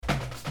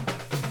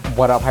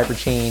What up,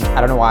 Hyperchange? I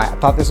don't know why. I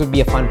thought this would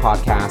be a fun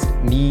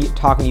podcast. Me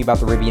talking to you about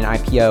the Rivian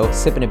IPO,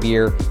 sipping a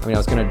beer. I mean, I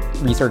was going to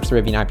research the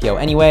Rivian IPO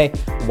anyway.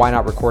 Why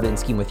not record it and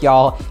scheme with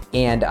y'all?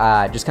 And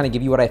just kind of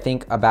give you what I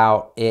think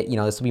about it. You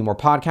know, this will be more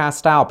podcast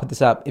style. I'll put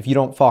this up. If you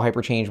don't follow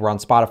Hyperchange, we're on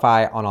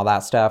Spotify, on all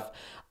that stuff.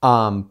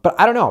 But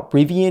I don't know.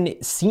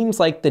 Rivian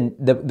seems like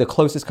the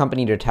closest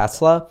company to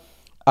Tesla.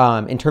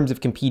 In terms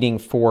of competing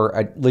for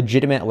a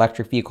legitimate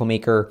electric vehicle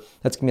maker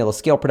that's going to be able to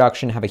scale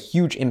production, have a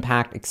huge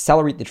impact,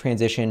 accelerate the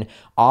transition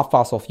off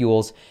fossil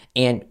fuels,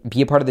 and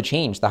be a part of the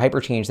change, the hyper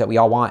change that we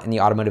all want in the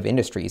automotive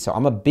industry. So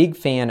I'm a big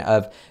fan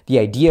of the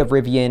idea of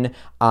Rivian.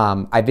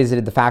 I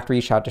visited the factory,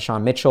 shout out to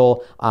Sean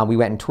Mitchell. We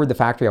went and toured the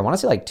factory, I want to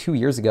say like 2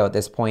 years ago at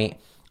this point.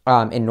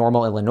 In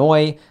Normal,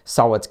 Illinois,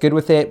 saw what's good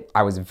with it.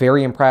 I was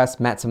very impressed,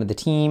 met some of the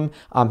team,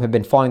 have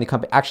been following the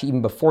company. Actually,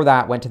 even before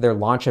that, went to their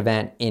launch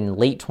event in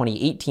late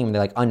 2018 when they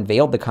like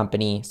unveiled the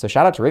company. So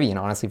shout out to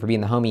Rivian, honestly, for being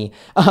the homie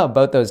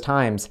both those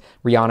times.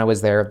 Rihanna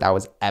was there. That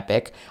was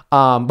epic.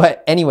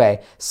 But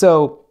anyway,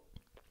 so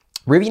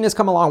Rivian has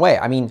come a long way.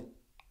 I mean,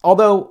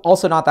 although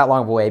also not that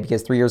long of a way,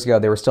 because 3 years ago,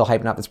 they were still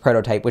hyping up this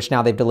prototype, which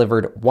now they've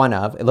delivered one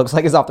of. It looks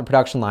like it's off the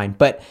production line.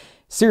 But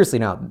seriously,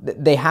 no,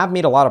 they have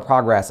made a lot of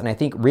progress. And I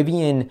think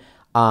Rivian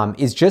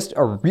is just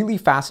a really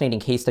fascinating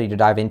case study to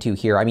dive into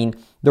here. I mean,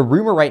 the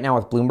rumor right now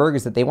with Bloomberg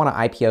is that they want to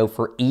IPO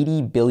for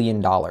 $80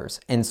 billion.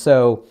 And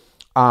so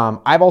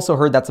I've also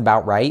heard that's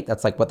about right.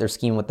 That's like what they're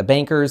scheming with the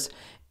bankers.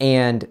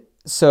 And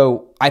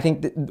so I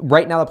think that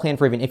right now the plan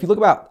for Rivian, if you look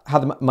about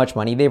how much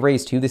money they've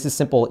raised too, this is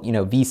simple,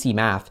 VC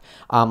math.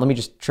 Let me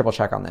just triple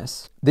check on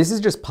this. This is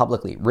just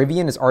publicly.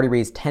 Rivian has already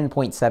raised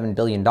 $10.7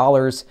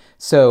 billion.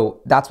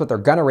 So that's what they're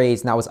gonna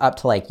raise. And that was up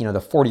to like,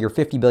 the 40 or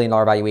 $50 billion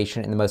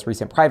valuation in the most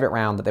recent private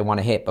round that they want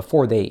to hit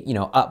before they,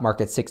 up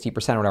market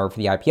 60% or whatever for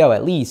the IPO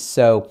at least.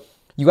 So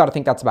you got to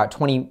think that's about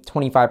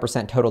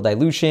 25% total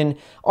dilution.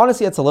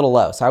 Honestly, that's a little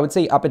low. So I would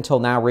say up until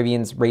now,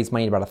 Rivian's raised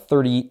money at about a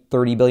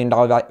 $30 billion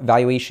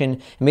valuation,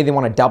 and maybe they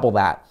want to double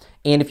that.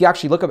 And if you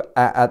actually look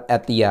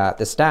at the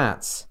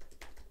stats,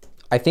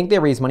 I think they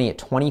raised money at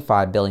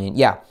 $25 billion.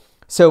 Yeah.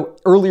 So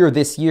earlier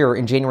this year,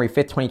 in January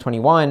 5th,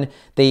 2021,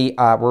 they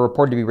were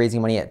reported to be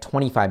raising money at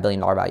 $25 billion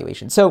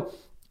valuation. So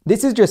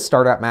this is just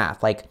startup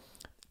math. Like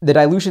the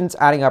dilution's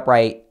adding up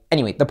right.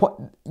 Anyway,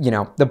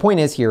 the point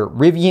is here,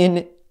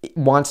 Rivian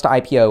wants to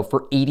IPO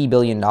for $80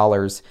 billion.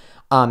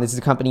 This is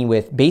a company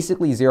with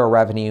basically zero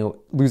revenue,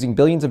 losing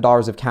billions of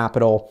dollars of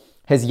capital,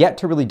 has yet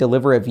to really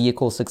deliver a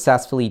vehicle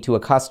successfully to a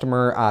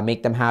customer,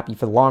 make them happy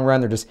for the long run.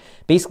 They're just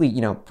basically,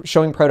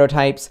 showing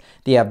prototypes.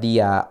 They have the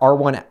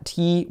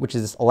R1T, which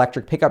is this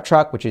electric pickup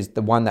truck, which is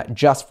the one that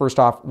just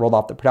rolled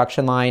off the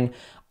production line.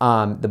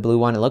 The blue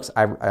one,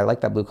 I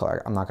like that blue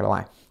color, I'm not gonna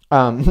lie.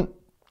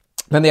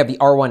 Then they have the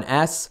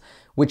R1S,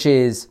 which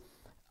is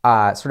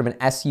sort of an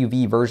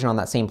SUV version on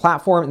that same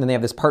platform. And then they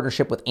have this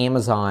partnership with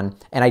Amazon.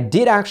 And I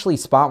did actually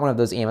spot one of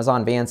those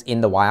Amazon vans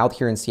in the wild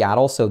here in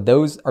Seattle. So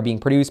those are being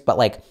produced, but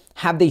like,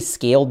 have they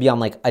scaled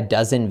beyond like a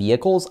dozen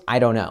vehicles? I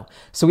don't know.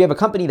 So we have a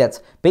company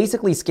that's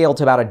basically scaled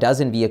to about a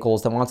dozen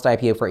vehicles that wants to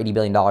IPO for $80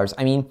 billion.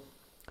 I mean,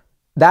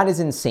 that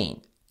is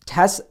insane.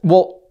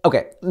 Well,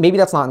 okay, maybe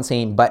that's not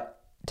insane,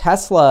 but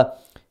Tesla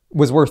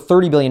was worth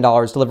 $30 billion,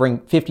 delivering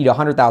 50 to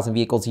 100,000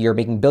 vehicles a year,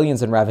 making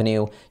billions in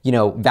revenue,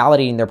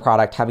 validating their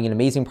product, having an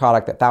amazing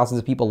product that thousands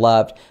of people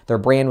loved. Their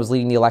brand was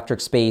leading the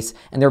electric space,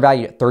 and they're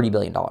valued at $30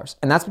 billion.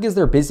 And that's because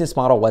their business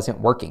model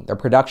wasn't working. Their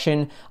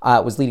production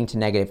was leading to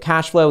negative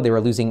cash flow. They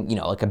were losing,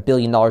 like $1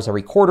 billion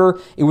every quarter.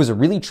 It was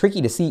really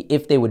tricky to see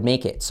if they would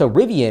make it. So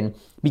Rivian,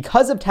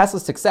 because of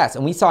Tesla's success,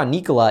 and we saw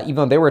Nikola, even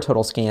though they were a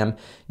total scam,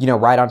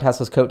 ride on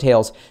Tesla's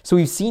coattails. So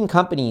we've seen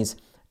companies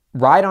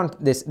ride on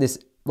this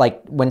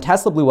like when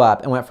Tesla blew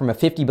up and went from a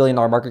 $50 billion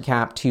market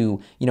cap to,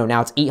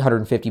 now it's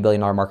 $850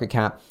 billion market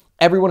cap,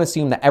 everyone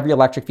assumed that every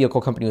electric vehicle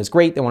company was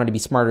great. They wanted to be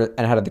smarter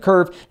and ahead of the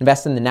curve,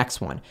 invest in the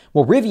next one.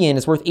 Well, Rivian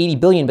is worth $80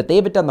 billion, but they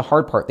haven't done the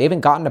hard part. They haven't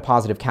gotten to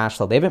positive cash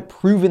flow. They haven't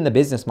proven the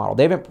business model.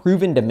 They haven't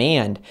proven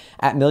demand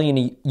at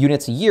million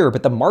units a year,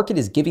 but the market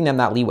is giving them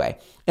that leeway.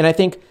 And I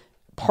think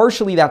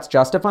partially that's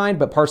justified,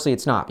 but partially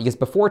it's not, because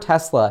before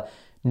Tesla,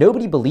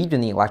 nobody believed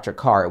in the electric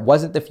car. It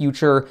wasn't the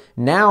future.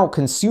 Now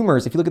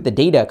consumers, if you look at the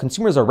data,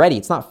 consumers are ready.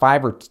 It's not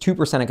 5 or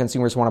 2% of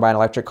consumers who want to buy an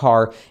electric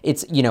car.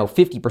 It's,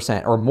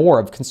 50% or more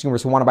of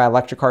consumers who want to buy an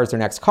electric car as their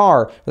next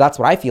car. That's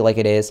what I feel like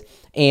it is.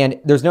 And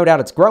there's no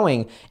doubt it's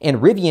growing. And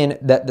Rivian,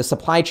 the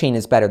supply chain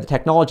is better. The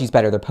technology is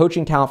better. They're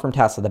poaching talent from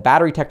Tesla. The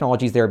battery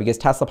technology is there because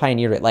Tesla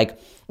pioneered it. Like,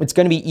 it's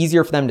going to be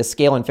easier for them to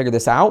scale and figure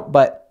this out.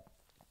 But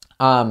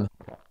I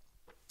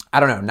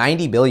don't know,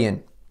 90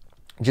 billion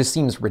just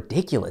seems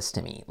ridiculous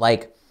to me.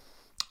 Like,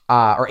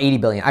 or 80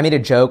 billion. I made a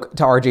joke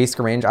to RJ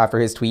Scaringe after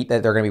his tweet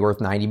that they're going to be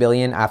worth 90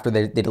 billion after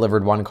they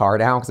delivered one car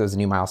now, because it was a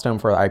new milestone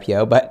for the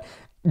IPO. But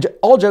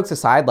all jokes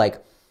aside,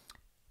 like,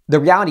 the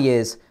reality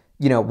is,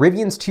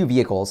 Rivian's two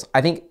vehicles,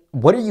 I think,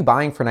 what are you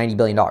buying for $90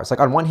 billion? Like,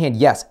 on one hand,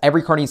 yes,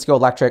 every car needs to go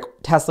electric.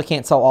 Tesla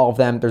can't sell all of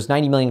them. There's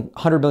 90 million,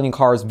 100 million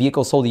cars,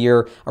 vehicles sold a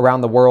year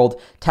around the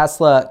world.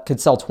 Tesla could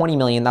sell 20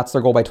 million. That's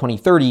their goal by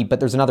 2030, but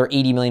there's another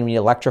 80 million we need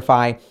to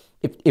electrify.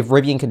 if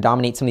Rivian can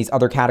dominate some of these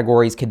other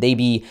categories, could they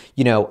be,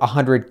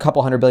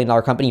 couple $100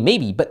 billion company?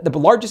 Maybe. But the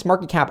largest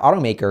market cap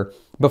automaker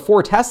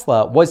before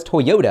Tesla was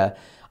Toyota,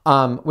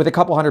 with a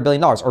couple $100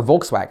 billion, or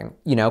Volkswagen,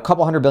 a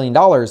couple $100 billion,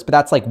 but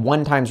that's like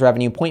 1 times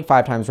revenue,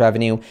 0.5 times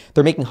revenue.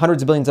 They're making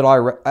hundreds of billions of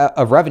dollars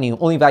of revenue,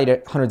 only valued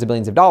at hundreds of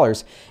billions of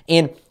dollars.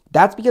 And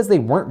that's because they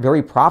weren't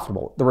very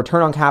profitable. The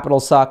return on capital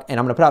sucked. And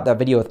I'm going to put out that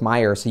video with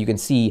Meyer so you can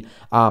see,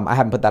 I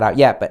haven't put that out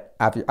yet, but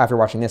after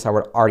watching this, I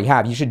would already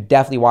have. You should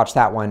definitely watch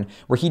that one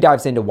where he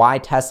dives into why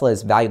Tesla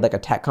is valued like a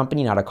tech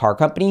company, not a car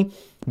company,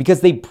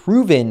 because they've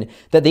proven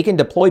that they can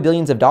deploy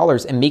billions of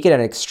dollars and make it at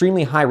an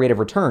extremely high rate of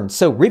return.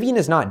 So Rivian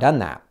has not done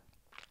that.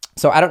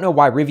 So I don't know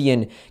why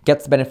Rivian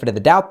gets the benefit of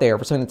the doubt there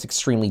for something that's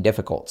extremely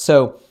difficult.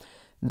 So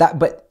that,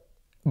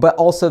 but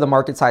also the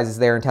market size is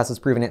there and Tesla's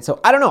proven it.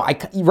 So I don't know,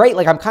 right?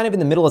 Like I'm kind of in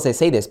the middle as I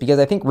say this because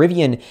I think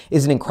Rivian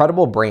is an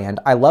incredible brand.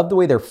 I love the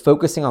way they're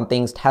focusing on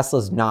things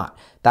Tesla's not.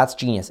 That's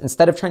genius.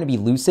 Instead of trying to be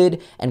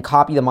lucid and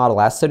copy the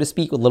Model S, so to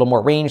speak, with a little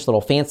more range, a little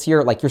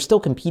fancier, like you're still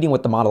competing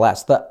with the Model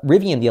S. The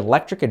Rivian, the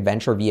electric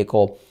adventure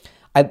vehicle,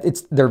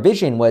 their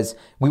vision was,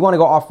 we want to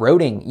go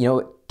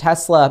off-roading.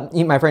 Tesla,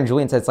 my friend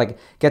Julian says, like,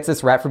 gets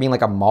this rep for being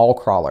like a mall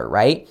crawler,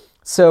 right?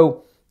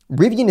 So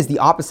Rivian is the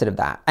opposite of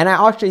that. And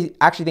I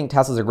actually think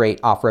Tesla's a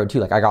great off-road too.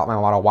 Like I got my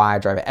Model Y, I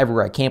drive it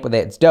everywhere, I camp with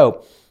it, it's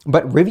dope.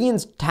 But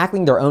Rivian's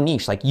tackling their own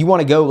niche. Like you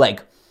want to go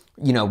like,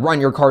 run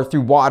your car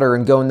through water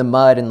and go in the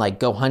mud and like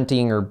go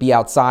hunting or be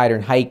outside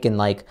and hike and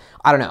like,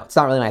 I don't know, it's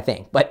not really my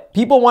thing. But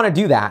people want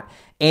to do that.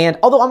 And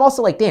although I'm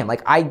also like, damn, what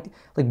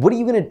are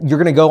you you're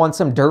gonna go on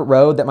some dirt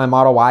road that my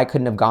Model Y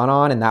couldn't have gone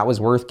on and that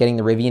was worth getting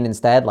the Rivian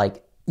instead?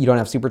 Like you don't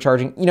have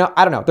supercharging,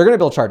 I don't know. They're gonna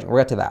build charging,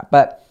 we'll get to that.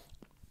 But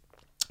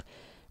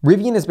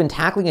Rivian has been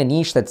tackling a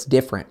niche that's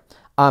different.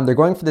 They're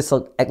going for this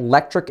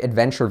electric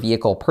adventure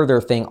vehicle per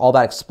their thing, all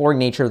about exploring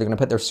nature. They're going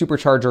to put their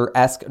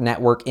supercharger-esque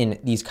network in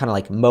these kind of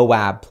like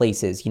Moab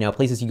places,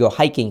 places you go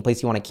hiking,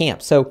 places you want to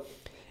camp. So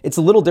it's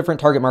a little different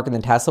target market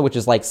than Tesla, which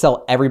is like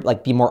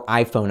be more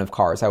iPhone of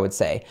cars, I would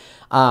say.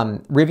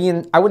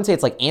 Rivian, I wouldn't say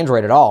it's like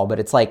Android at all, but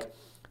it's like,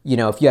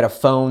 if you had a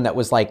phone that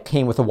was like,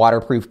 came with a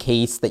waterproof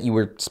case that you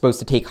were supposed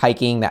to take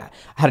hiking that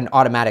had an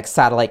automatic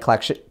satellite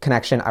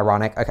connection,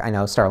 ironic, I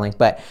know, Starlink,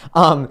 but,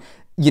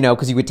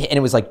 because you would, and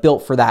it was like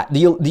built for that,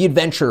 the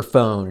adventure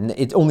phone,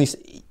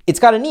 it's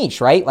got a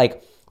niche, right?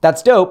 Like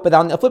that's dope. But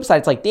on the flip side,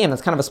 it's like, damn,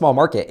 that's kind of a small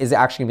market. Is it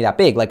actually gonna be that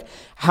big? Like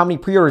how many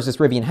pre-orders does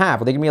Rivian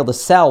have? Are they gonna be able to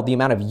sell the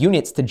amount of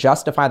units to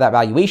justify that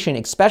valuation,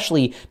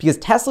 especially because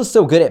Tesla's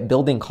so good at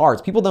building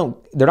cars?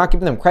 They're not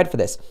giving them credit for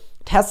this.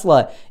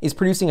 Tesla is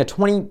producing a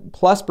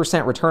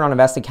 20+% return on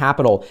invested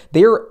capital.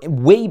 They're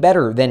way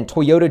better than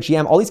Toyota,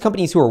 GM, all these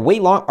companies who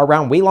are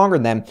around way longer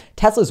than them.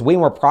 Tesla's way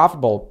more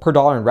profitable per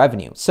dollar in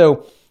revenue.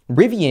 So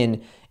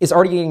Rivian is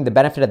already getting the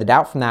benefit of the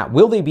doubt from that.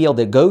 Will they be able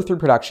to go through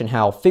production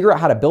hell, figure out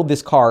how to build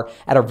this car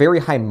at a very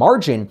high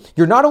margin?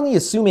 You're not only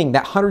assuming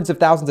that hundreds of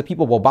thousands of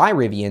people will buy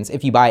Rivians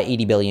if you buy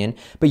 80 billion,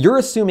 but you're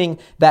assuming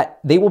that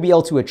they will be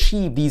able to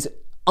achieve these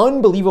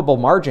unbelievable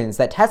margins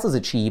that Tesla's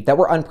achieved that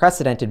were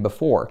unprecedented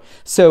before.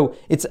 So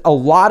it's a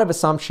lot of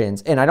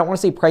assumptions, and I don't want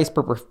to say price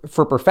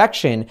for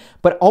perfection,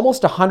 but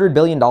almost $100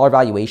 billion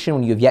valuation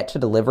when you've yet to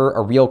deliver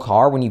a real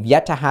car, when you've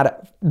yet to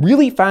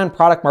really find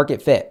product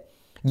market fit.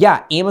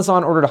 Yeah,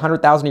 Amazon ordered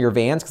 100,000 of your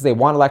vans because they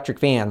want electric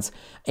vans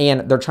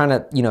and they're trying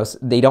to,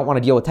 they don't want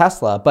to deal with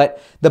Tesla.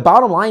 But the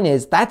bottom line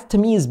is that to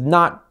me is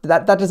not,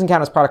 that doesn't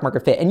count as product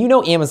market fit. And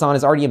Amazon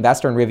is already an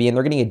investor in Rivian.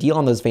 They're getting a deal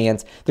on those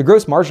vans. The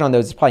gross margin on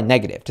those is probably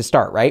negative to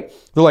start, right?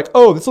 They're like,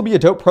 oh, this will be a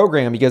dope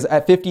program because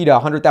at 50 to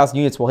 100,000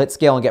 units, we'll hit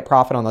scale and get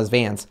profit on those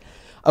vans.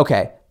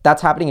 Okay,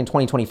 that's happening in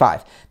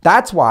 2025.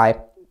 That's why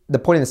the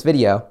point of this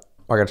video,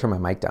 I gotta turn my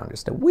mic down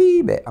just a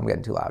wee bit. I'm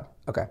getting too loud.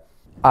 Okay.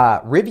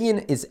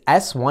 Rivian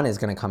S1 is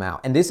going to come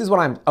out. And this is what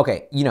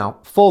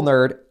full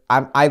nerd.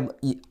 I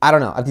don't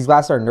know if these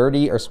glasses are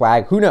nerdy or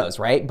swag, who knows,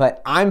 right?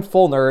 But I'm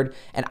full nerd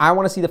and I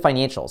want to see the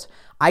financials.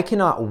 I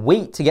cannot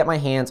wait to get my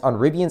hands on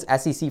Rivian's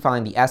SEC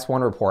filing, the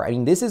S1 report. I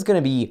mean, this is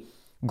going to be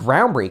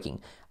groundbreaking.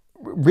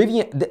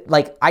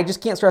 Rivian, I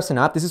just can't stress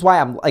enough. This is why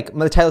I'm going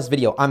to title this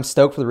video, I'm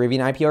stoked for the Rivian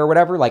IPO or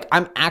whatever.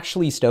 I'm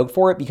actually stoked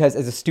for it because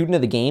as a student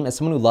of the game, as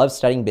someone who loves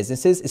studying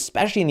businesses,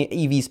 especially in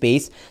the EV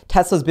space,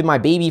 Tesla's been my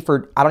baby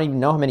for, I don't even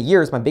know how many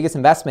years, my biggest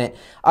investment.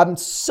 I'm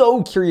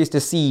so curious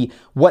to see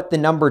what the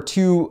number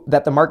 2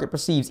 that the market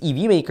perceives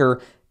EV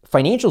maker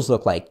financials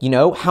look like.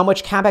 How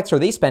much CapEx are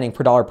they spending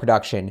per dollar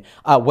production?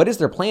 What is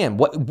their plan?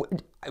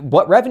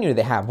 What revenue do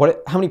they have?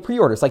 How many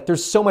pre-orders?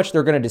 There's so much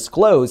they're going to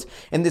disclose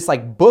in this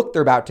book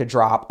they're about to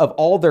drop of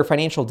all their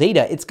financial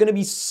data. It's going to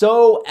be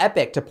so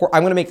epic to pour.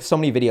 I'm going to make so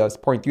many videos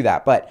pouring through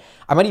that, but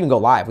I might even go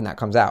live when that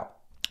comes out.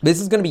 This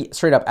is going to be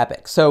straight up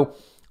epic. So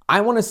I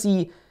want to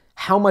see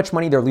how much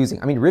money they're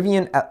losing. I mean,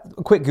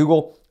 Rivian, quick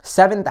Google,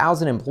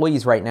 7,000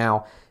 employees right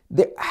now.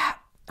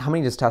 How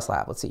many does Tesla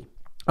have? Let's see.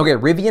 Okay,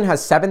 Rivian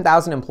has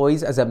 7,000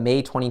 employees as of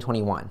May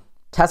 2021.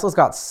 Tesla's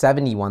got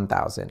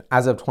 71,000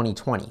 as of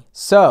 2020.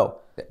 So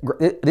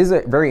this is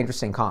a very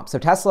interesting comp. So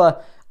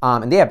Tesla,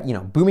 and they have,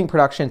 booming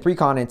production, 3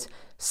 continents,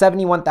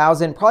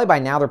 71,000, probably by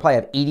now they're probably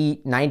have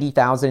 80,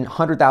 90,000,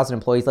 100,000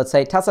 employees. Let's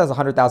say Tesla has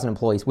 100,000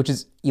 employees, which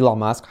is Elon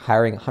Musk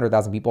hiring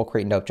 100,000 people,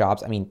 creating dope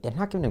jobs. I mean, they're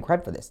not giving him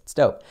credit for this. It's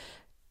dope.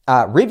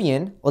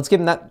 Rivian, let's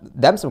give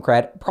them some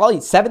credit. Probably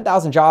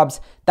 7,000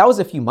 jobs. That was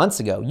a few months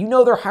ago. You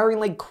know they're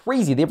hiring like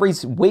crazy. They've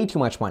raised way too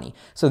much money.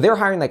 So they're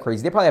hiring like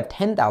crazy. They probably have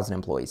 10,000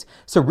 employees.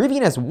 So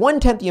Rivian has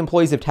 1/10 the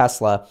employees of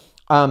Tesla.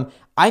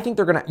 I think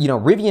they're going to,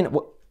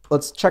 Rivian,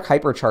 let's check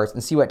Hypercharts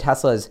and see what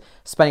Tesla is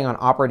spending on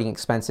operating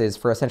expenses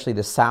for essentially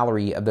the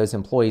salary of those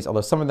employees,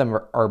 although some of them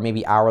are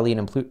maybe hourly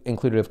and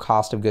included of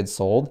cost of goods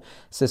sold.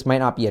 So this might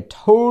not be a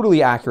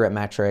totally accurate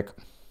metric,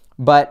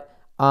 but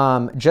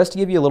just to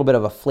give you a little bit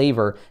of a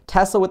flavor,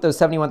 Tesla with those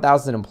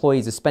 71,000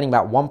 employees is spending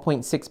about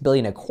 $1.6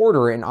 billion a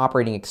quarter in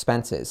operating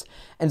expenses.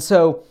 And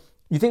so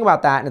you think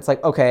about that and it's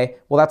like, okay,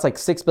 well, that's like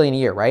 $6 billion a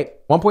year, right?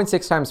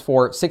 1.6 times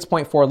 4,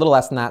 6.4, a little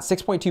less than that,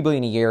 $6.2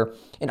 billion a year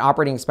in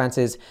operating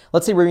expenses.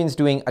 Let's say Rivian's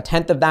doing a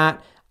tenth of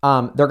that.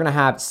 They're going to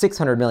have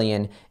 $600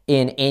 million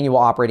in annual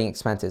operating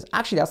expenses.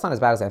 Actually, that's not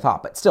as bad as I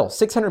thought, but still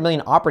 $600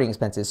 million operating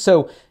expenses.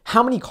 So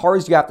how many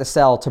cars do you have to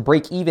sell to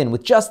break even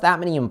with just that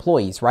many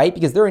employees, right?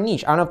 Because they're a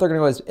niche. I don't know if they're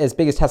going to go as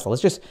big as Tesla.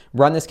 Let's just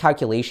run this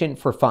calculation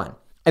for fun.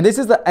 And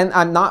and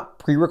I'm not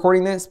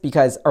pre-recording this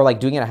or like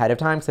doing it ahead of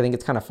time because I think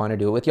it's kind of fun to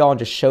do it with y'all and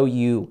just show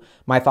you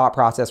my thought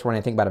process when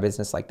I think about a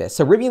business like this.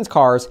 So Rivian's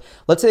cars,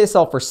 let's say they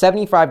sell for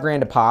 75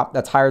 grand a pop.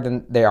 That's higher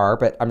than they are,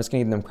 but I'm just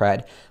gonna give them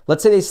cred.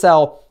 Let's say they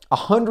sell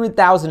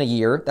 100,000 a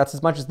year. That's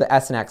as much as the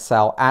S and X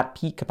sell at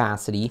peak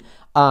capacity.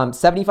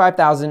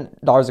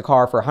 $75,000 a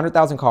car for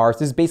 100,000 cars.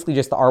 This is basically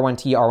just the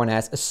R1T,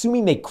 R1S,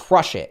 assuming they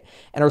crush it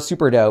and are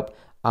super dope.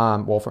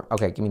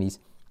 Okay, give me these.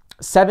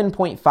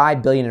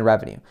 7.5 billion in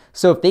revenue.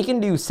 So if they can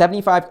do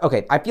 75,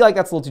 okay, I feel like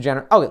that's a little too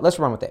generous. Okay, let's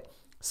run with it.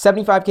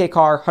 75K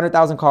car,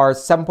 100,000 cars,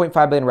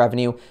 7.5 billion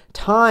revenue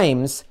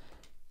times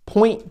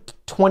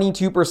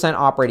 0.22%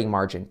 operating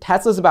margin.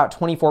 Tesla's about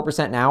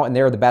 24% now, and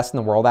they're the best in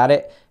the world at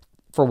it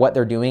for what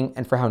they're doing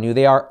and for how new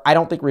they are. I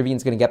don't think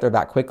Rivian's going to get there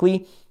that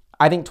quickly.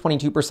 I think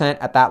 22%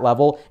 at that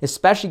level,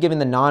 especially given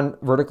the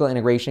non-vertical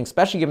integration,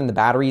 especially given the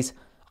batteries,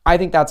 I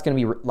think that's going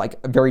to be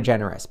like very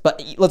generous,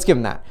 but let's give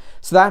them that.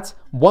 So that's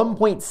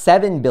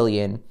 1.7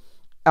 billion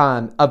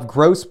of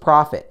gross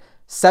profit.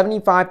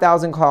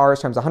 75,000 cars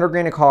times 100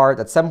 grand a car,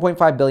 that's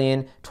 7.5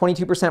 billion,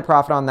 22%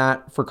 profit on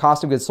that for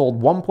cost of goods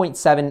sold,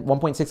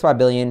 1.65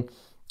 billion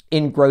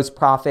in gross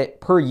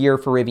profit per year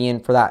for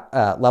Rivian for that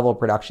level of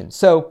production.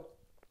 So,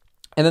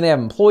 and then they have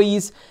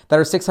employees that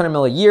are 600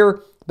 mil a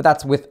year, but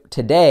that's with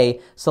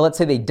today. So let's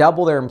say they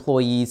double their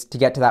employees to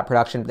get to that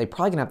production. They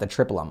probably gonna have to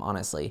triple them,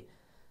 honestly.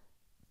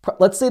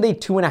 Let's say they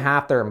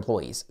 2.5 their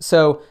employees.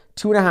 So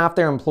 2.5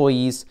 their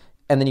employees,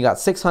 and then you got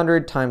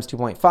 600 times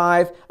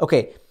 2.5.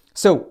 Okay,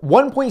 so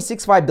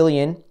 1.65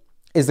 billion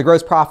is the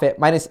gross profit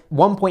minus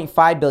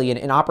 1.5 billion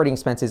in operating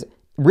expenses.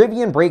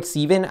 Rivian breaks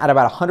even at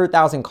about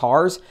 100,000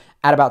 cars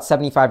at about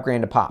 75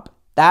 grand a pop.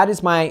 That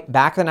is my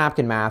back of the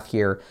napkin math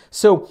here.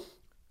 So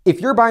if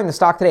you're buying the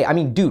stock today, I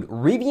mean, dude,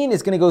 Rivian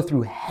is going to go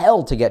through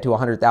hell to get to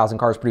 100,000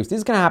 cars produced. This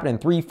is going to happen in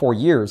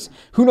 3-4 years.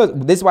 Who knows?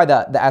 This is why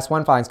the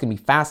S1 filing is going to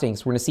be fascinating.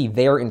 So we're going to see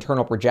their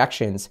internal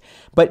projections.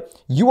 But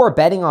you are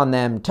betting on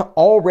them to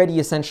already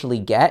essentially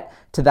get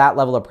to that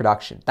level of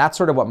production. That's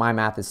sort of what my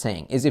math is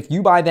saying, is if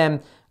you buy them,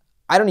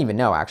 I don't even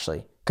know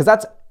actually,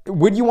 because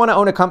would you want to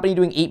own a company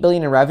doing $8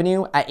 billion in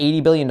revenue at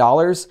 $80 billion?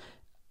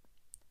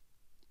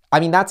 I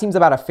mean, that seems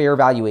about a fair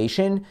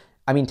valuation.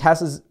 I mean,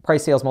 Tesla's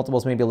price sales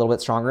multiples may be a little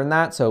bit stronger than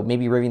that. So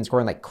maybe Rivian's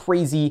growing like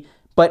crazy.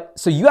 But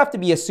so you have to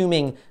be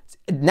assuming,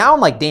 now I'm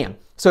like, damn.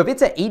 So if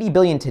it's at 80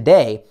 billion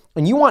today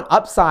and you want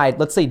upside,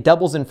 let's say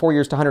doubles in 4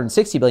 years to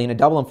 160 billion, a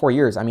double in 4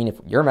 years. I mean, if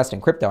you're investing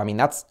in crypto, I mean,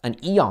 that's an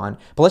eon,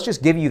 but let's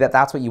just give you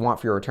that's what you want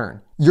for your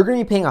return. You're going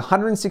to be paying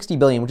 160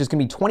 billion, which is going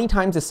to be 20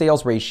 times the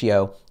sales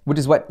ratio, which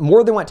is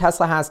more than what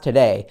Tesla has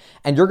today.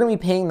 And you're going to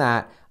be paying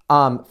that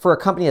for a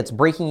company that's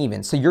breaking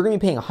even. So you're going to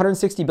be paying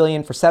 160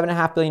 billion for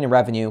 7.5 billion in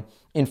revenue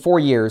in 4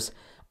 years.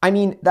 I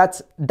mean,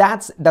 that's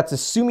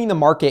assuming the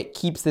market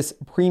keeps this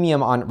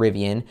premium on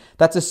Rivian.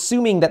 That's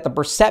assuming that the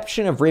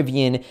perception of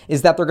Rivian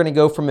is that they're going to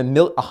go from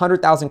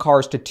 100,000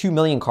 cars to 2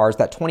 million cars,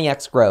 that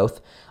 20x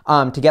growth,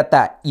 to get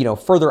that,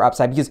 further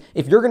upside. Because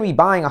if you're going to be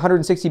buying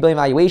 160 billion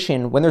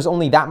valuation when there's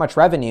only that much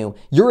revenue,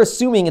 you're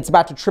assuming it's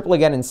about to triple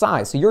again in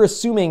size. So you're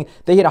assuming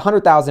they hit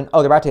 100,000,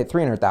 they're about to hit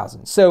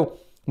 300,000. So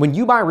when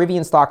you buy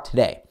Rivian stock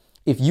today,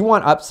 if you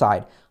want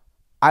upside,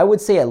 I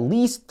would say at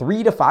least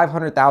 300,000 to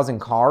 500,000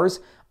 cars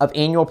of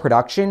annual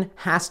production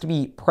has to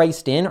be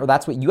priced in, or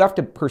that's what you have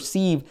to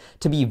perceive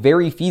to be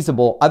very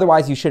feasible.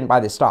 Otherwise, you shouldn't buy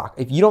this stock.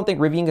 If you don't think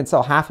Rivian can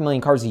sell 500,000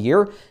 cars a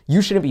year,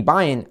 you shouldn't be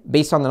buying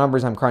based on the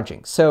numbers I'm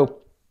crunching. So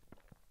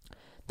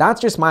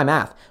that's just my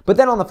math. But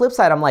then on the flip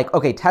side, I'm like,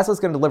 okay, Tesla's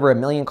going to deliver 1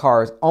 million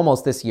cars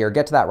almost this year,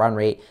 get to that run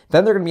rate.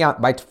 Then they're going to be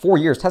out by 4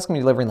 years. Tesla's going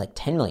to be delivering like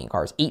 10 million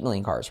cars, 8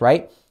 million cars,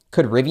 right?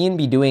 Could Rivian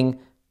be doing,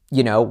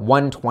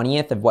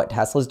 1/20th of what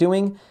Tesla's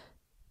doing?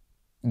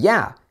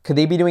 Yeah. Could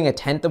they be doing a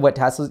tenth of what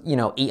Tesla's,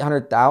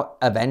 800,000,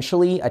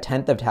 eventually a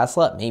tenth of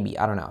Tesla? Maybe,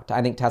 I don't know.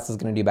 I think Tesla's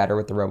going to do better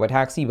with the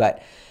Robotaxi,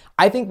 but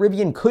I think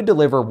Rivian could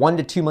deliver 1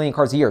 to 2 million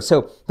cars a year.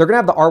 So they're going to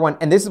have the R1,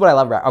 and this is what I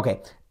love about it.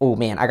 Okay. Oh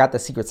man, I got the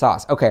secret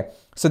sauce. Okay.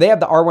 So they have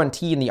the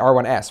R1T and the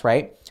R1S,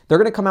 right? They're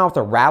going to come out with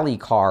a rally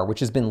car, which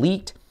has been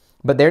leaked,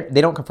 but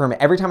they don't confirm it.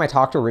 Every time I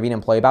talk to a Rivian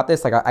employee about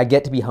this, like I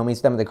get to be homies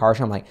with them at the car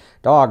show. I'm like,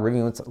 dog,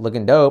 Rivian's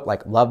looking dope.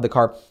 Like, love the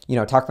car. You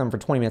know, talk to them for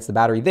 20 minutes, the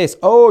battery this.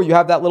 Oh, you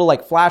have that little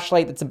like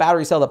flashlight that's a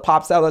battery cell that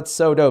pops out. That's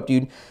so dope,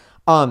 dude.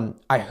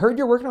 I heard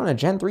you're working on a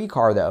Gen 3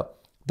 car though,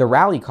 the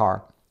rally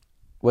car.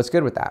 What's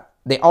good with that?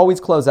 They always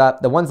close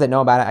up. The ones that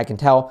know about it, I can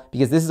tell,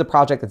 because this is a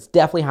project that's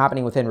definitely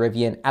happening within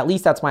Rivian. At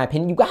least that's my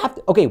opinion. You have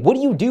to, okay, what do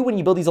you do when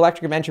you build these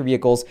electric adventure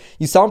vehicles?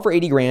 You sell them for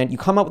 80 grand, you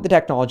come up with the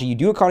technology, you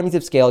do economies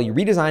of scale, you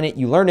redesign it,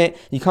 you learn it,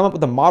 you come up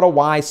with a Model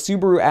Y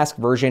Subaru-esque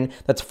version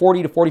that's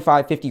 40 to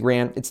 45, 50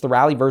 grand. It's the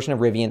rally version of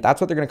Rivian.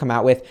 That's what they're gonna come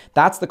out with.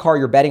 That's the car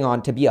you're betting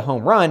on to be a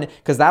home run,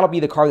 because that'll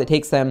be the car that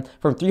takes them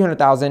from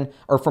 300,000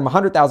 or from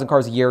 100,000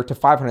 cars a year to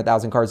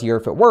 500,000 cars a year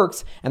if it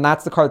works. And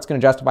that's the car that's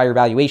gonna justify your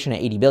valuation at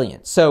 80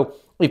 billion. So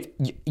if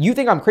you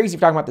think I'm crazy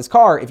for talking about this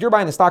car, if you're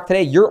buying the stock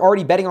today, you're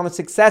already betting on the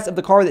success of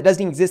the car that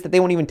doesn't even exist, that they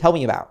won't even tell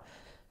me about.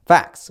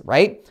 Facts,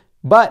 right?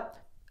 But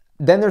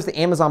then there's the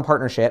Amazon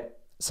partnership.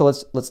 So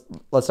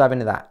let's dive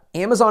into that.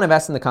 Amazon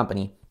invests in the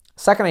company.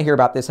 Second I hear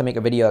about this, I make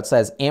a video that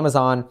says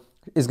Amazon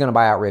is going to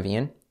buy out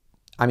Rivian.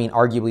 I mean,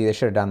 arguably they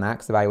should have done that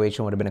because the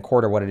valuation would have been a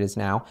quarter what it is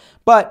now.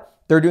 But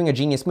they're doing a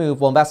genius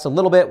move. We'll invest a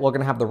little bit. We're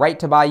going to have the right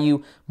to buy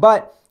you,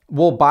 but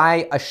we'll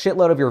buy a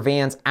shitload of your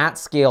vans at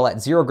scale at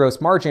zero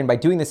gross margin by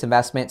doing this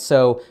investment.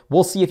 So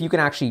we'll see if you can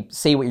actually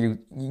say what you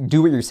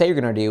do what you say you're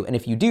going to do. And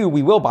if you do,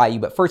 we will buy you.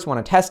 But first we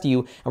want to test you,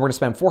 and we're going to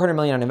spend 400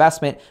 million on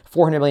investment,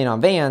 400 million on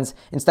vans,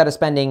 instead of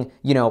spending,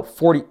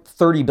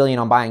 30 billion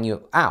on buying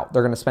you out.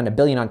 They're going to spend $1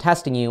 billion on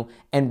testing you,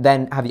 and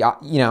then have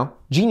the,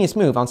 genius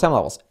move on some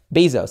levels.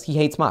 Bezos, he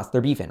hates Musk. They're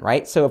beefing,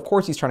 right? So of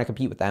course he's trying to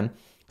compete with them.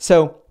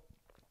 So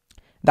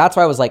that's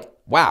why I was like,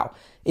 wow.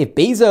 If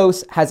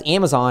Bezos has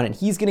Amazon and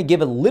he's going to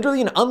give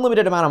literally an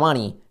unlimited amount of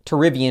money to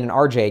Rivian and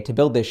RJ to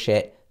build this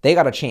shit, they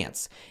got a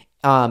chance.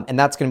 And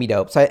that's going to be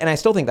dope. So, and I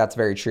still think that's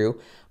very true.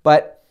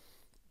 But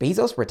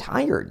Bezos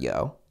retired,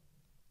 yo.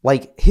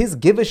 Like, his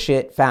give a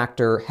shit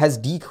factor has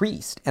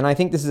decreased. And I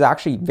think this is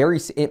actually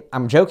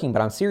I'm joking,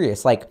 but I'm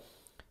serious. Like,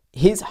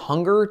 his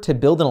hunger to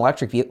build an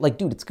electric vehicle, like,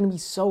 dude, it's going to be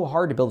so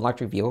hard to build an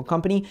electric vehicle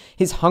company.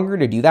 His hunger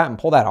to do that and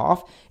pull that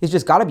off is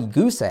just got to be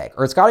goose egg,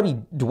 or it's got to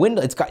be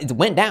dwindle. It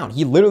went down.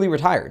 He literally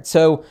retired.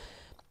 So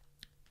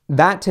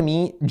that to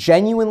me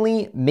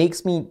genuinely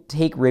makes me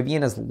take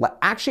Rivian as,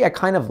 actually, I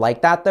kind of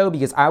like that though,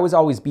 because I was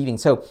always beating.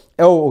 So,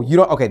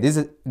 okay, this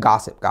is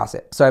gossip.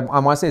 So I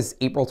want to say it's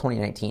April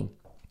 2019.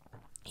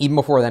 Even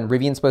before then,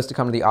 Rivian's supposed to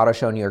come to the auto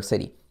show in New York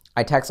City.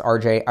 I text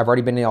RJ, I've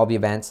already been to all the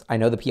events. I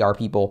know the PR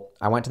people.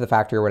 I went to the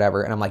factory or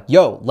whatever. And I'm like,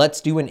 yo,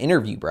 let's do an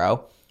interview,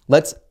 bro.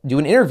 Let's do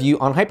an interview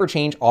on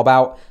Hyperchange all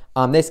about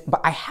this.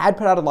 But I had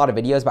put out a lot of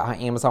videos about how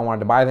Amazon wanted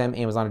to buy them.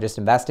 Amazon had just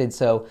invested.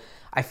 So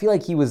I feel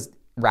like he was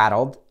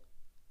rattled.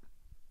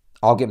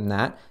 I'll give him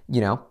that.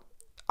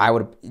 I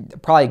would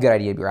probably a good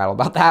idea to be rattled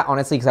about that,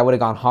 honestly, because I would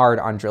have gone hard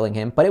on drilling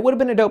him. But it would have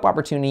been a dope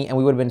opportunity and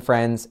we would have been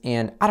friends.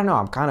 And I don't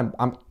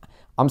know,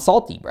 I'm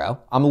salty, bro.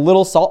 I'm a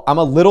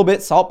little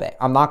bit Salt Bae.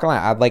 I'm not gonna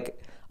lie. I'm like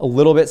a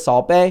little bit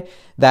Salt Bae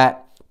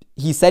that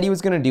he said he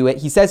was gonna do it.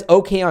 He says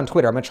okay on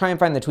Twitter. I'm gonna try and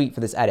find the tweet for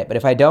this edit. But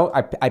if I don't,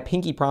 I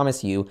pinky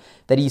promise you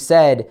that he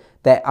said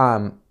that, I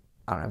don't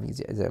know if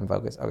is it in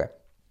focus? Okay.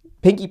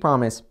 Pinky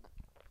promise.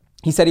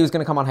 He said he was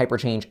gonna come on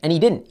Hyperchange and he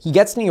didn't. He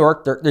gets to New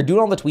York. They're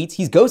doing all the tweets.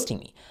 He's ghosting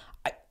me.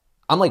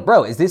 I'm like,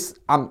 bro, is this,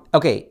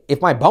 okay,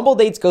 if my Bumble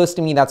date's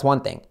ghosting me, that's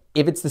one thing.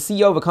 If it's the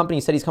CEO of a company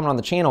who said he's coming on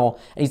the channel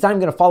and he's not even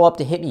going to follow up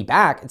to hit me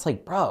back, it's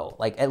like, bro,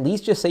 like at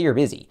least just say you're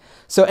busy.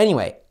 So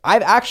anyway,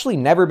 I've actually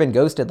never been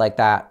ghosted like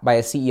that by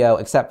a CEO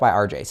except by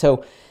RJ.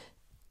 So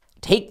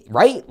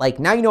right? Like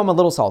now I'm a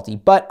little salty,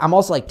 but I'm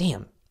also like,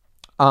 damn,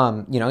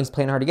 he's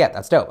playing hard to get.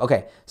 That's dope.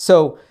 Okay.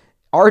 So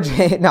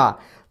RJ,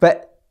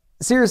 but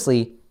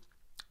seriously,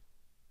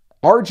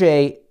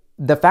 RJ,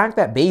 the fact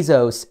that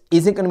Bezos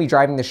isn't going to be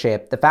driving the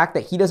ship, the fact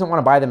that he doesn't want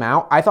to buy them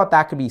out, I thought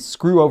that could be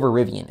screw over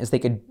Rivian, is they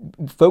could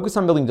focus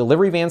on building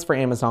delivery vans for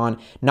Amazon,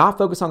 not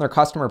focus on their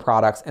customer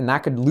products, and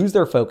that could lose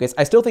their focus.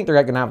 I still think they're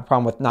going to have a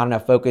problem with not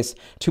enough focus,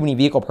 too many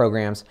vehicle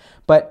programs,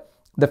 but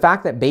the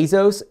fact that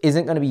Bezos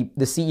isn't going to be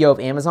the CEO of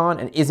Amazon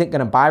and isn't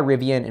going to buy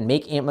Rivian and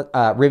make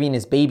Rivian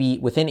his baby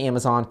within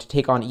Amazon to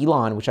take on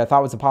Elon, which I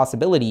thought was a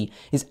possibility,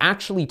 is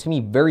actually, to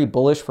me, very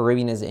bullish for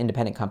Rivian as an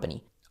independent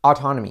company.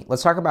 Autonomy.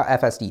 Let's talk about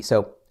FSD.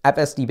 So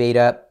FSD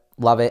beta,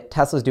 love it.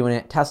 Tesla's doing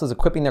it. Tesla's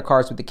equipping their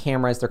cars with the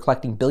cameras. They're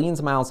collecting billions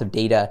of miles of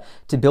data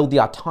to build the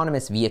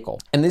autonomous vehicle.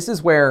 And this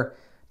is where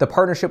the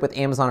partnership with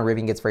Amazon and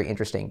Rivian gets very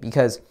interesting,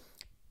 because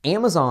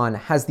Amazon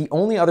has the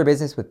only other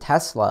business with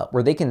Tesla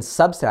where they can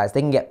subsidize, they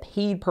can get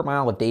paid per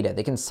mile of data.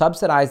 They can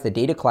subsidize the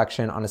data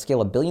collection on a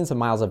scale of billions of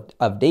miles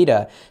of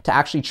data to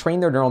actually train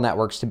their neural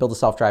networks to build a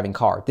self-driving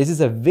car. This is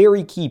a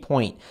very key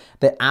point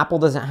that Apple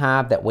doesn't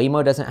have, that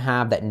Waymo doesn't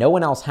have, that no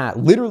one else has.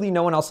 Literally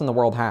no one else in the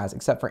world has,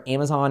 except for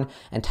Amazon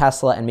and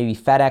Tesla and maybe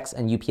FedEx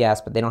and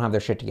UPS, but they don't have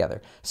their shit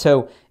together.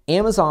 So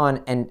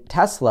Amazon and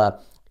Tesla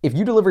if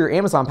you deliver your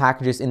Amazon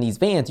packages in these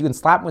vans, you can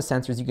slap them with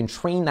sensors, you can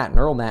train that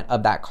neural net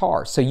of that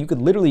car. So you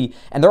could literally,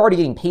 and they're already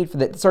getting paid for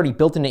that, it's already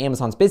built into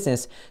Amazon's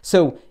business.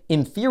 So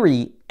in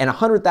theory, and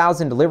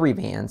 100,000 delivery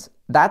vans,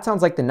 that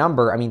sounds like the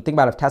number. I mean, think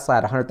about if Tesla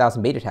had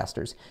 100,000 beta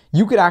testers,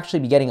 you could actually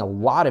be getting a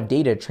lot of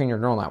data to train your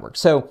neural network.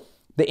 So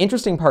the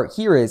interesting part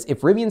here is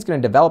if Rivian's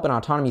going to develop an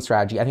autonomy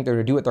strategy, I think they're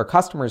going to do it with their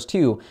customers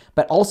too,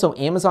 but also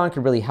Amazon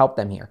could really help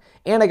them here.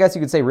 And I guess you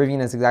could say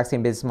Rivian has the exact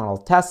same business model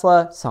as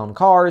Tesla, selling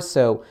cars,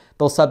 so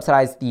they'll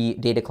subsidize the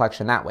data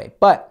collection that way.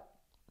 But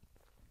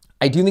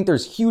I do think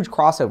there's huge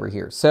crossover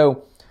here.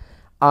 So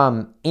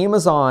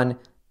Amazon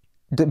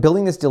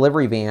building this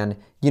delivery van,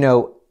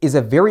 is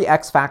a very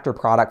X-factor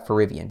product for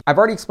Rivian. I've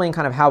already explained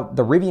kind of how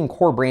the Rivian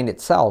core brand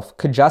itself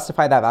could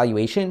justify that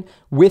valuation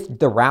with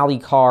the rally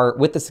car,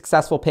 with the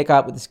successful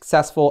pickup, with the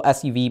successful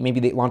SUV. Maybe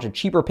they launch a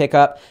cheaper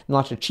pickup and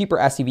launch a cheaper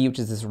SUV, which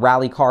is this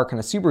rally car kind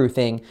of Subaru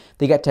thing.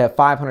 They get to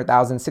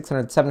 500,000,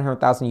 600,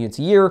 700,000 units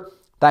a year.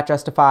 That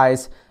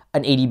justifies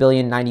an $80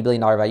 billion, $90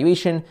 billion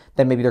valuation.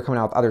 Then maybe they're coming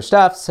out with other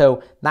stuff.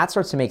 So that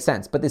starts to make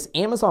sense. But this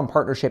Amazon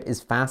partnership is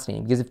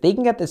fascinating because if they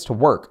can get this to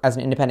work as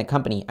an independent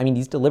company, I mean,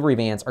 these delivery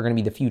vans are going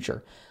to be the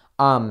future.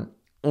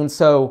 And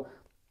so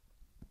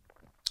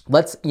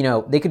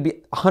they could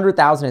be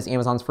 100,000 as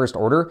Amazon's first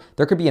order.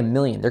 There could be 1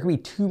 million. There could be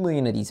 2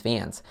 million of these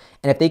vans.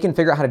 And if they can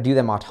figure out how to do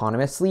them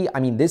autonomously, I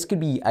mean, this could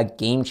be a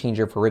game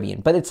changer for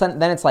Rivian. But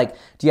then it's like,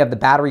 do you have the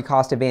battery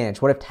cost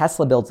advantage? What if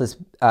Tesla builds this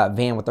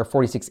van with their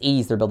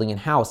 4680s they're building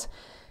in-house?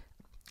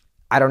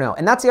 I don't know.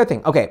 And that's the other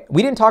thing. Okay,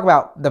 we didn't talk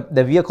about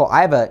the vehicle. I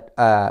have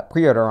a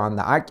pre-order on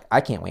that I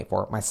can't wait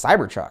for, my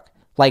Cybertruck.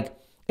 Like,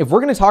 if we're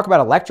going to talk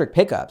about electric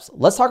pickups,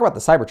 let's talk about the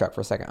Cybertruck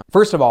for a second.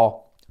 First of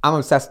all, I'm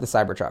obsessed with the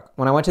Cybertruck.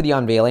 When I went to the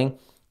unveiling,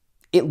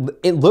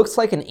 it looks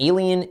like an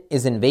alien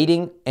is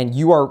invading and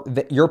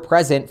you're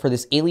present for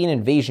this alien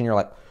invasion. You're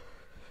like,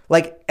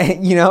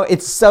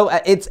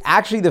 it's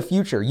actually the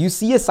future. You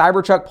see a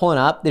Cybertruck pulling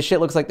up, this shit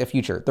looks like the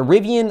future. The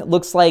Rivian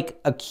looks like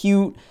a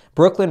cute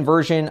Brooklyn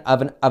version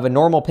of a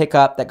normal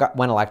pickup that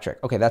went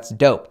electric. Okay, that's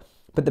dope.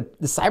 But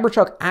the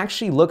Cybertruck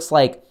actually looks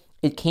like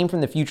it came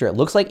from the future. It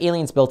looks like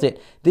aliens built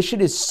it. This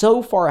shit is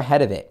so far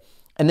ahead of it.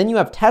 And then you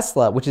have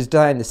Tesla, which is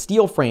designed the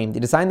steel frame. They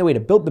designed the way to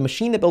build the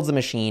machine that builds the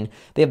machine.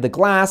 They have the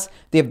glass.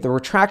 They have the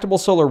retractable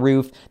solar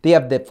roof. They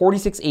have the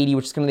 4680,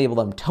 which is going to enable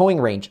them towing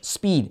range,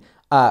 speed,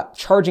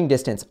 charging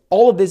distance.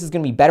 All of this is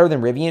going to be better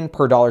than Rivian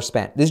per dollar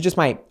spent. This is just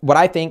what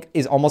I think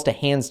is almost a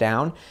hands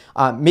down.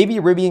 Maybe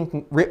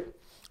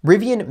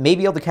Rivian may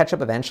be able to catch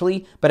up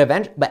eventually,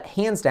 but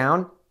hands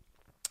down,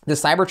 the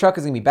Cybertruck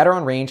is going to be better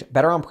on range,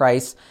 better on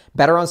price,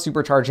 better on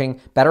supercharging,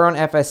 better on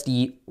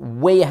FSD,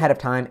 way ahead of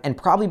time, and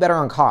probably better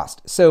on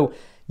cost. So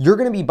you're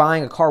going to be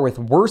buying a car with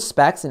worse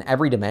specs in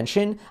every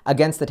dimension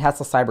against the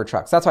Tesla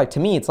Cybertruck. So that's why, to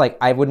me, it's like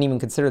I wouldn't even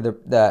consider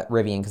the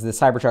Rivian because the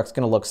Cybertruck's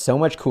going to look so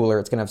much cooler.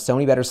 It's going to have so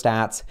many better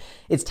stats.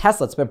 It's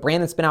Tesla. It's a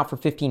brand that's been out for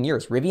 15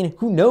 years. Rivian,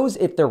 who knows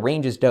if their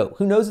range is dope?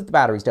 Who knows if the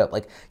battery's dope?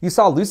 Like, you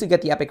saw Lucid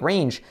get the epic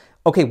range.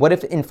 Okay, what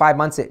if in 5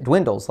 months it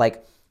dwindles?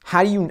 Like,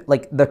 how do you,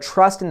 like, the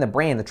trust in the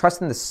brand, the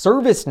trust in the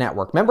service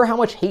network? Remember how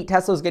much hate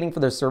Tesla's getting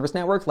for their service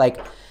network? Like,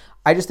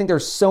 I just think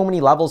there's so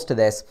many levels to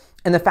this.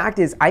 And the fact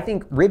is, I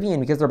think Rivian,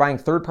 because they're buying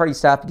third-party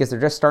stuff, because they're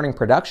just starting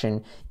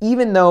production,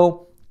 even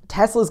though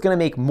Tesla's going to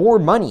make more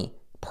money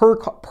per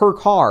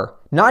car,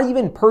 not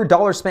even per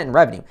dollar spent in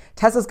revenue.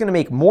 Tesla's going to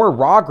make more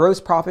raw gross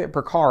profit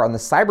per car on the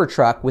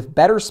Cybertruck with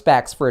better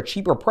specs for a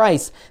cheaper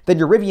price than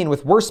your Rivian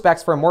with worse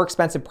specs for a more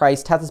expensive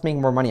price. Tesla's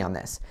making more money on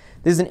this.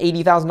 This is an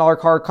 $80,000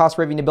 car, cost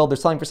Rivian to build. They're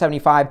selling for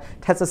 75.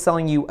 Tesla's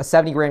selling you a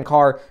 70 grand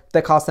car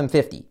that costs them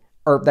 50,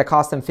 or that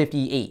costs them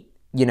 58,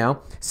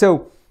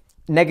 So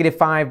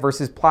 -5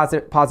 versus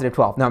positive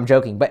 12. No, I'm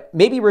joking. But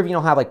maybe Rivian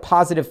will have like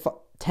positive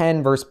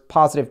 10 versus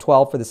positive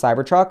 12 for the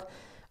Cybertruck.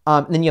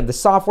 And then you have the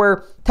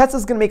software.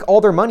 Tesla's going to make all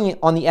their money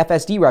on the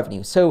FSD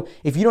revenue. So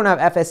if you don't have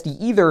FSD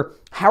either,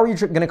 how are you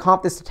going to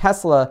comp this to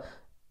Tesla?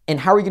 And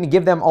how are you going to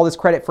give them all this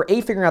credit for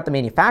A, figuring out the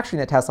manufacturing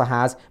that Tesla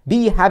has,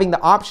 B, having the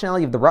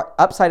optionality of the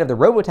upside of the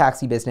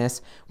robotaxi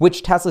business,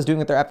 which Tesla's doing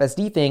with their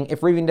FSD thing,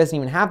 if Rivian doesn't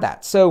even have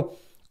that. So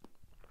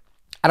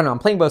I don't know. I'm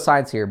playing both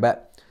sides here,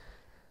 but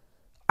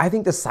I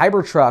think the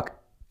Cybertruck,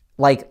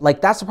 like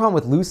that's the problem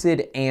with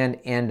Lucid and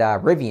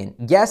Rivian.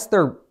 Yes,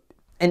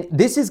 and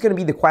this is going to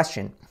be the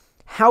question.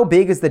 How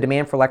big is the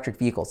demand for electric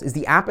vehicles? Is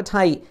the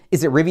appetite,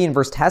 is it Rivian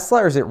versus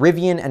Tesla, or is it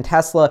Rivian and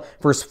Tesla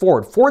versus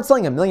Ford? Ford's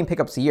selling 1 million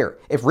pickups a year.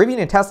 If Rivian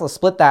and Tesla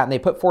split that and they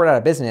put Ford out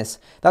of business,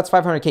 that's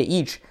 $500K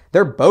each.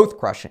 They're both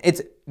crushing.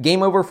 It's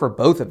game over for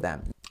both of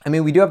them. I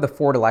mean, we do have the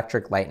Ford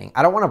electric Lightning.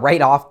 I don't want to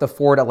write off the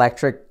Ford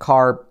electric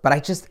car, but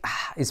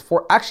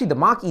actually the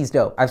Mach-E's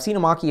dope. I've seen a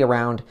Mach-E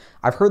around.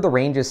 I've heard the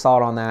range is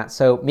solid on that.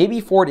 So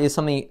maybe Ford is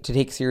something to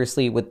take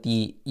seriously with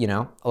the,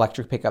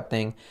 electric pickup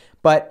thing.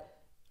 But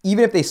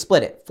even if they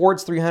split it,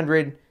 Ford's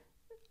 300,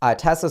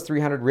 Tesla's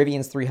 300,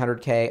 Rivian's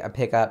 300K of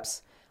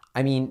pickups.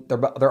 I mean,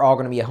 they're all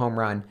going to be a home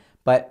run,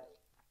 but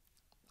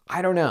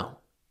I don't know.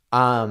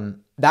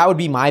 That would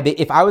be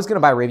if I was going to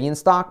buy Rivian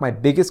stock, my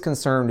biggest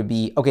concern would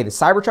be, okay, the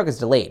Cybertruck is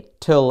delayed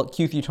till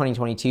Q3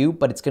 2022,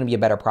 but it's going to be a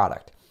better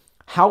product.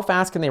 How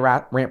fast can they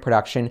ramp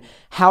production?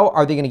 How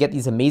are they going to get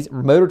these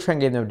amazing, Motor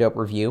Trend gave them a dope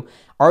review.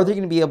 Are they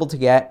going to be able to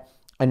get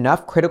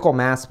enough critical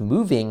mass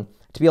moving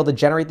to be able to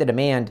generate the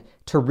demand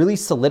to really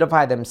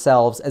solidify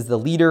themselves as the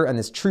leader and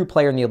this true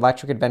player in the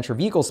electric adventure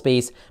vehicle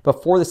space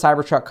before the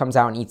Cybertruck comes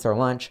out and eats their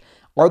lunch?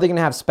 Are they going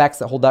to have specs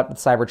that hold up to the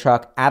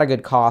Cybertruck at a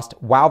good cost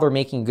while they're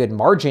making good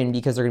margin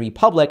because they're going to be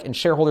public and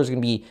shareholders are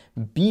going to be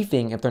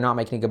beefing if they're not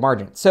making a good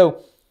margin?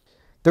 So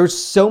there's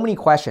so many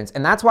questions.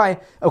 And that's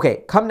why,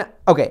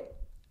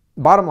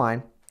 bottom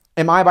line,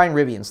 am I buying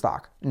Rivian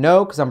stock?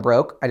 No, because I'm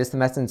broke. I just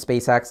invested in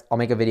SpaceX. I'll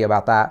make a video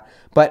about that.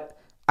 But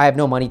I have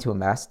no money to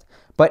invest.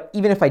 But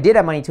even if I did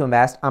have money to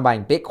invest, I'm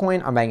buying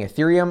Bitcoin, I'm buying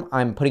Ethereum,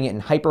 I'm putting it in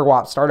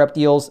hyper-WAP startup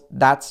deals.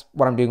 That's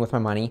what I'm doing with my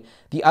money.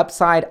 The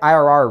upside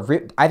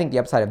IRR, I think the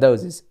upside of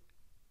those is,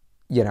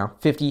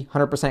 50,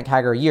 100%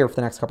 CAGR a year for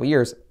the next couple of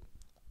years.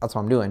 That's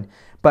what I'm doing.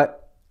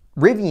 But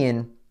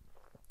Rivian,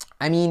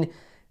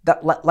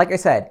 like I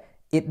said,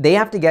 they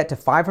have to get to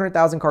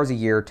 500,000 cars a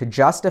year to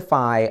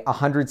justify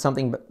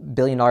 $100-something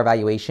billion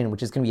valuation,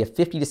 which is going to be a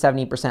 50 to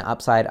 70%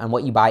 upside on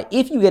what you buy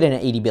if you get in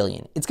at 80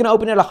 billion. It's going to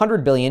open at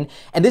 100 billion.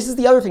 And this is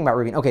the other thing about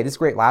Rivian. Okay, this is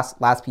great.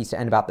 Last piece to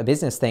end about the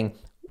business thing.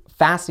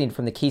 Fascinating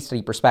from the case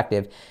study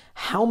perspective.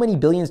 How many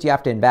billions do you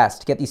have to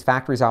invest to get these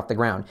factories off the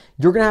ground?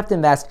 You're going to have to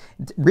invest.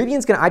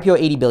 Rivian's going to IPO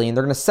 80 billion.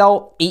 They're going to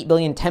sell 8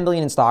 billion, 10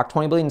 billion in stock,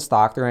 20 billion in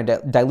stock. They're going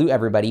to dilute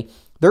everybody.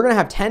 They're going to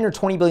have 10 or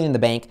 20 billion in the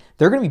bank.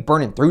 They're going to be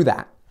burning through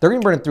that. They're going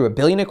to be burning through $1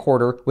 billion a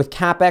quarter with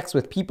CapEx,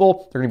 with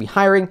people. They're going to be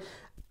hiring.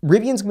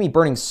 Rivian's going to be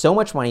burning so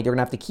much money. They're going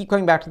to have to keep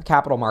coming back to the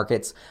capital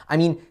markets.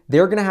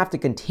 They're going to have to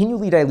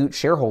continually dilute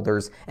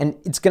shareholders, and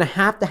it's going to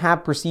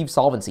have perceived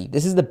solvency.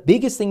 This is the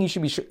biggest thing you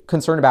should be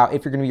concerned about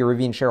if you're going to be a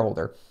Rivian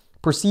shareholder.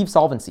 Perceived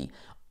solvency.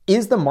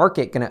 Is the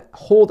market going to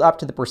hold up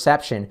to the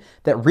perception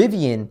that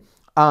Rivian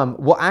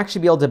will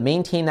actually be able to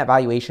maintain that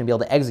valuation and be able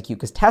to execute?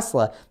 Because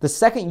Tesla, the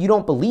second you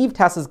don't believe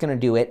Tesla's going to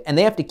do it and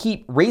they have to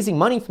keep raising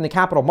money from the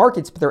capital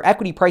markets, but their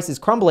equity price is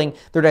crumbling,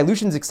 their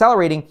dilution's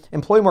accelerating,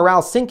 employee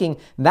morale sinking,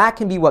 that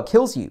can be what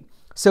kills you.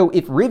 So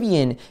if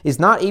Rivian is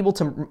not able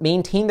to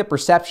maintain the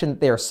perception that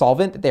they are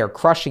solvent, that they are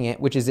crushing it,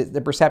 which is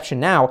the perception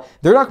now,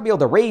 they're not going to be able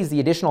to raise the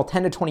additional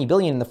 10 to 20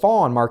 billion in the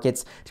follow-on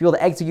markets to be able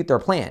to execute their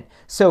plan.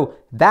 So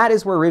that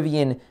is where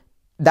Rivian,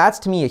 that's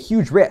to me a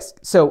huge risk.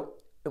 So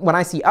when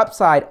I see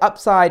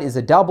upside is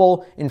a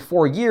double in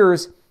 4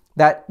 years,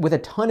 that with a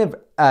ton of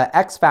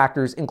X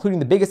factors, including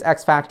the biggest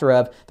X factor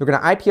of they're going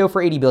to IPO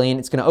for 80 billion,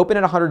 it's going to open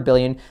at 100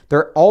 billion,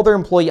 all their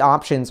employee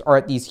options are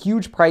at these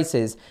huge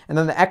prices, and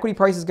then the equity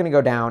price is going to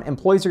go down,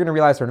 employees are going to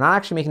realize they're not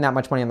actually making that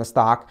much money on the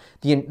stock,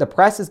 the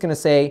press is going to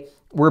say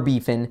we're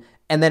beefing,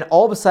 and then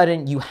all of a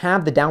sudden you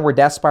have the downward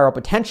death spiral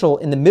potential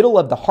in the middle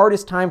of the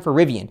hardest time for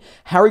Rivian.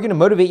 How are you going to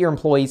motivate your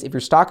employees if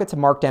your stock gets a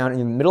markdown in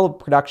the middle of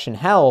production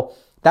hell?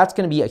 That's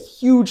going to be a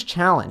huge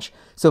challenge.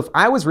 So if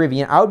I was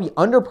Rivian, I would be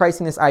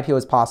underpricing this IPO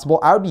as possible.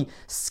 I would be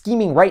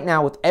scheming right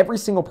now with every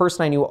single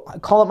person I knew,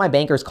 call up my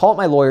bankers, call up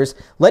my lawyers,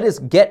 let us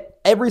get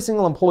every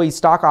single employee's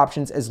stock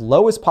options as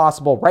low as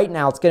possible right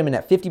now. Let's get them in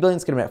at 50 billion,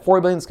 let's get them at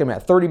 40 billion, let's get them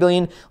at 30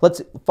 billion.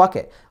 Fuck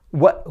it.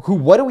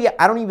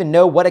 I don't even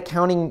know what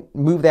accounting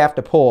move they have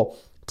to pull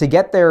to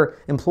get their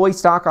employee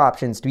stock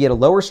options to be at a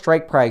lower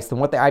strike price than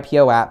what they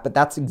IPO at, but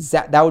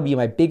that would be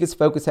my biggest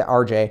focus at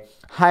RJ.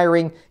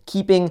 Hiring,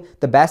 keeping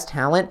the best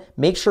talent,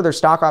 make sure their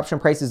stock option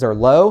prices are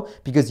low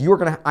because you are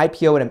going to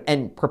IPO them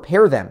and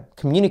prepare them,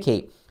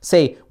 communicate.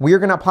 Say, we're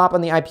going to pop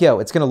on the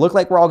IPO. It's going to look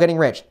like we're all getting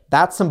rich.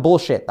 That's some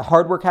bullshit. The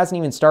hard work hasn't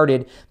even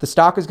started. The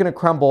stock is going to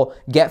crumble.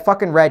 Get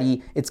fucking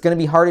ready. It's going to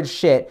be hard as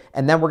shit.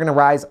 And then we're going to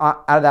rise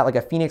out of that like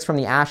a phoenix from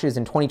the ashes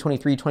in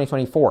 2023,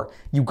 2024.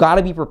 You got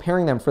to be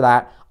preparing them for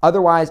that.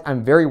 Otherwise,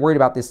 I'm very worried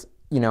about this,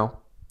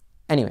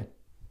 Anyway,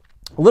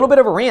 a little bit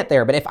of a rant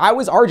there. But if I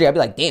was RJ, I'd be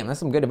like, damn, that's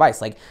some good advice.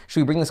 Like,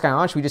 should we bring this guy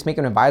on? Should we just make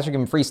him an advisor, give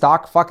him free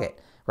stock? Fuck it,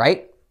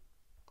 right?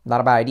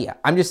 Not a bad idea.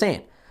 I'm just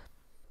saying.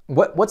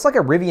 What's like a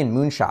Rivian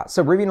moonshot?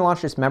 So Rivian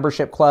launched this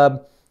membership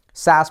club,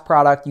 SaaS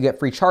product. You get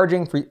free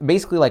charging.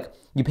 Basically, like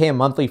you pay a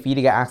monthly fee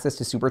to get access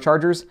to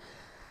superchargers.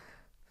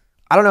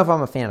 I don't know if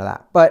I'm a fan of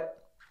that,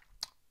 but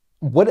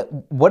what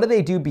do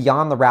they do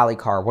beyond the rally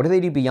car? What do they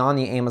do beyond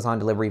the Amazon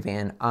delivery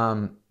van?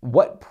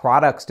 What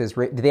products do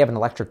they have? An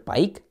electric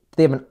bike? Do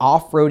they have an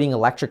off-roading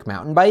electric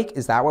mountain bike?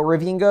 Is that what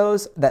Rivian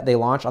goes that they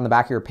launch on the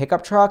back of your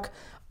pickup truck?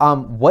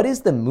 What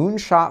is the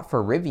moonshot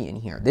for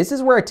Rivian here? This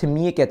is where, to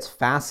me, it gets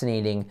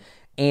fascinating.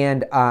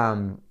 And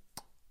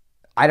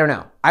I don't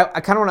know. I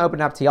kind of want to open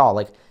it up to y'all.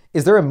 Like,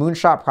 is there a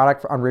moonshot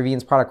product on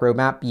Rivian's product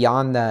roadmap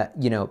beyond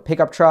the,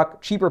 pickup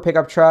truck, cheaper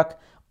pickup truck,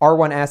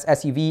 R1S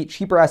SUV,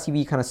 cheaper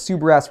SUV, kind of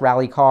Subaru-esque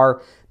rally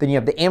car? Then you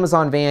have the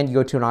Amazon van. You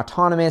go to an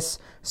autonomous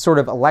sort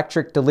of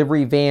electric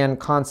delivery van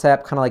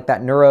concept, kind of like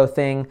that Neuro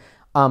thing.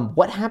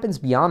 What happens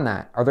beyond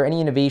that? Are there any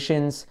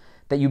innovations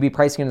that you'd be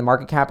pricing in the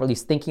market cap, or at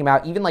least thinking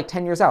about even like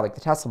 10 years out, like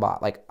the Tesla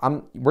bot? Like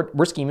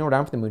we're scheming, we're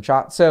down for the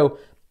moonshot. So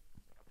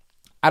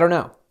I don't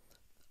know.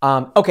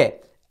 Okay.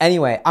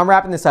 Anyway, I'm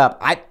wrapping this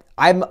up.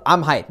 I'm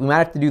hyped. We might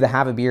have to do the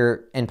Have a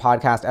Beer and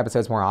podcast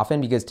episodes more often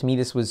because to me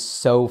this was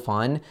so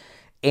fun.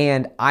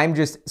 And I'm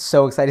just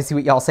so excited to see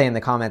what y'all say in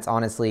the comments,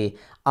 honestly.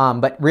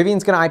 But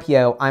Rivian's going to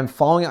IPO. I'm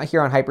following it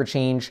here on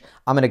Hyperchange.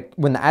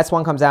 When the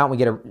S1 comes out, we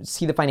get to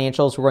see the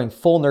financials. We're going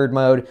full nerd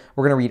mode.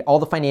 We're going to read all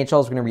the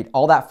financials. We're going to read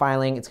all that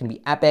filing. It's going to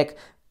be epic.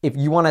 If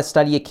you want to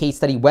study a case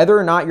study, whether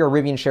or not you're a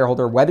Rivian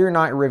shareholder, whether or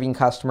not you're a Rivian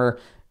customer,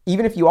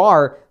 even if you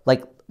are,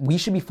 like, we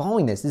should be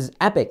following this. This is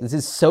epic. This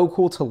is so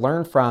cool to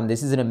learn from.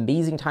 This is an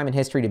amazing time in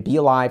history to be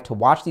alive, to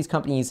watch these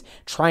companies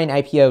try an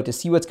IPO, to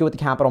see what's good with the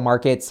capital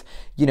markets.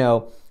 You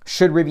know,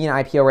 should Rivian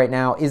IPO right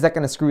now? Is that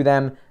going to screw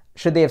them?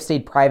 Should they have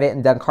stayed private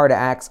and done Carta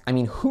X? I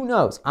mean, who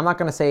knows? I'm not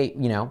going to say,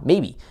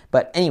 maybe.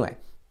 But anyway.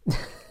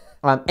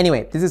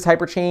 This is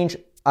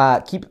Hyperchange.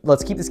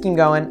 Let's keep the scheme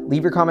going.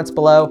 Leave your comments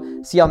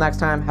below. See y'all next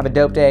time. Have a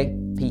dope day.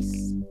 Peace.